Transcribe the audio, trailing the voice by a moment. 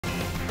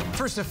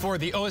First at 4,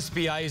 the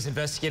OSBI is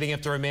investigating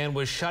after a man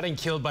was shot and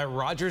killed by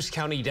Rogers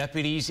County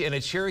deputies and a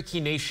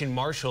Cherokee Nation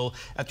marshal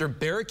after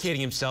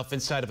barricading himself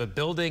inside of a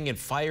building and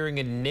firing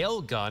a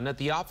nail gun at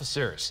the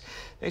officers.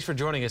 Thanks for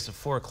joining us at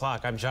 4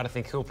 o'clock. I'm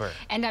Jonathan Cooper.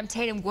 And I'm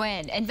Tatum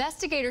Gwynn.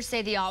 Investigators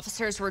say the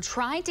officers were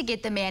trying to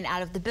get the man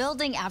out of the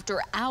building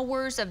after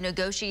hours of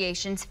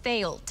negotiations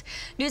failed.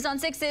 News on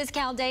 6's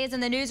Cal Day is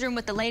in the newsroom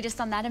with the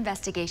latest on that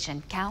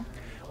investigation. Cal?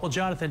 Well,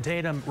 Jonathan,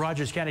 Tatum,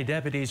 Rogers County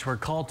deputies were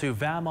called to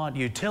Valmont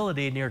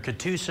Utility near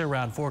Catoosa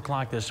around 4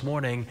 o'clock this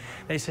morning.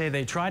 They say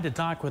they tried to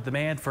talk with the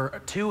man for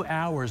 2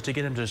 hours to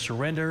get him to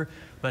surrender,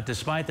 but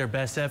despite their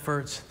best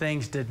efforts,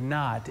 things did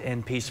not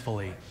end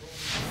peacefully.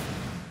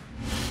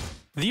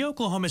 The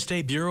Oklahoma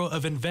State Bureau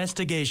of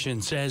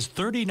Investigation says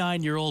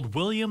 39-year-old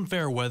William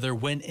Fairweather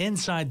went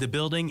inside the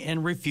building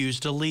and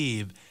refused to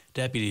leave.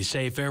 Deputies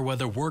say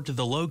Fairweather worked at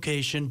the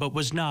location but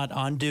was not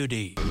on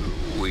duty.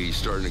 We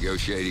started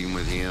negotiating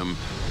with him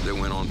that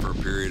went on for a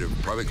period of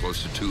probably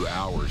close to 2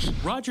 hours.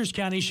 Rogers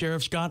County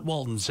Sheriff Scott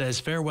Walton says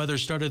Fairweather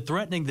started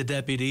threatening the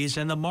deputies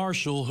and the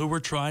marshal who were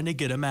trying to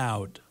get him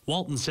out.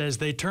 Walton says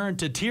they turned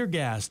to tear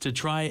gas to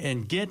try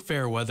and get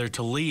Fairweather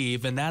to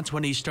leave, and that's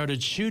when he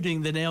started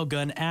shooting the nail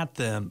gun at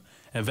them.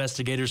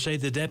 Investigators say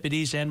the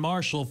deputies and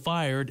marshal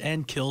fired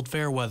and killed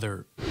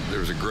Fairweather. There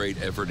was a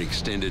great effort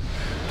extended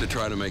to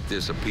try to make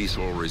this a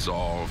peaceful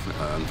resolve.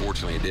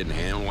 Unfortunately, it didn't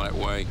handle that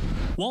way.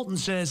 Walton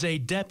says a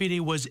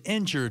deputy was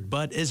injured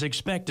but is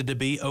expected to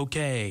be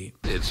okay.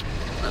 It's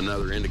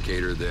another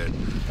indicator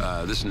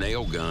that this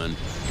nail gun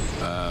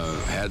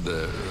had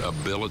the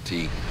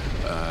ability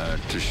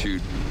to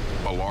shoot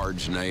a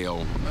large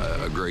nail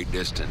a great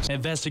distance.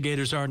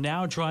 Investigators are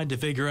now trying to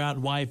figure out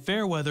why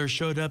Fairweather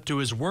showed up to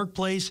his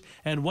workplace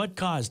and what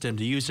caused him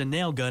to use a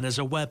nail gun as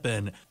a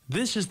weapon.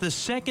 This is the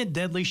second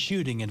deadly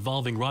shooting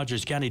involving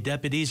Rogers County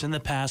deputies in the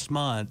past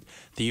month.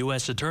 The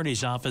U.S.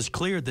 Attorney's Office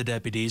cleared the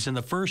deputies in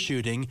the first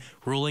shooting,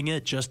 ruling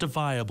it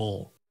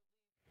justifiable.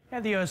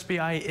 And the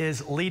OSBI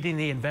is leading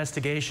the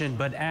investigation,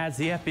 but adds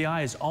the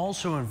FBI is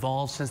also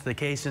involved since the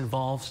case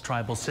involves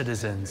tribal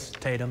citizens.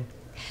 Tatum?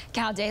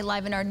 Cal Day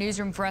live in our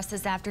newsroom for us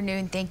this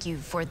afternoon. Thank you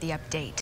for the update.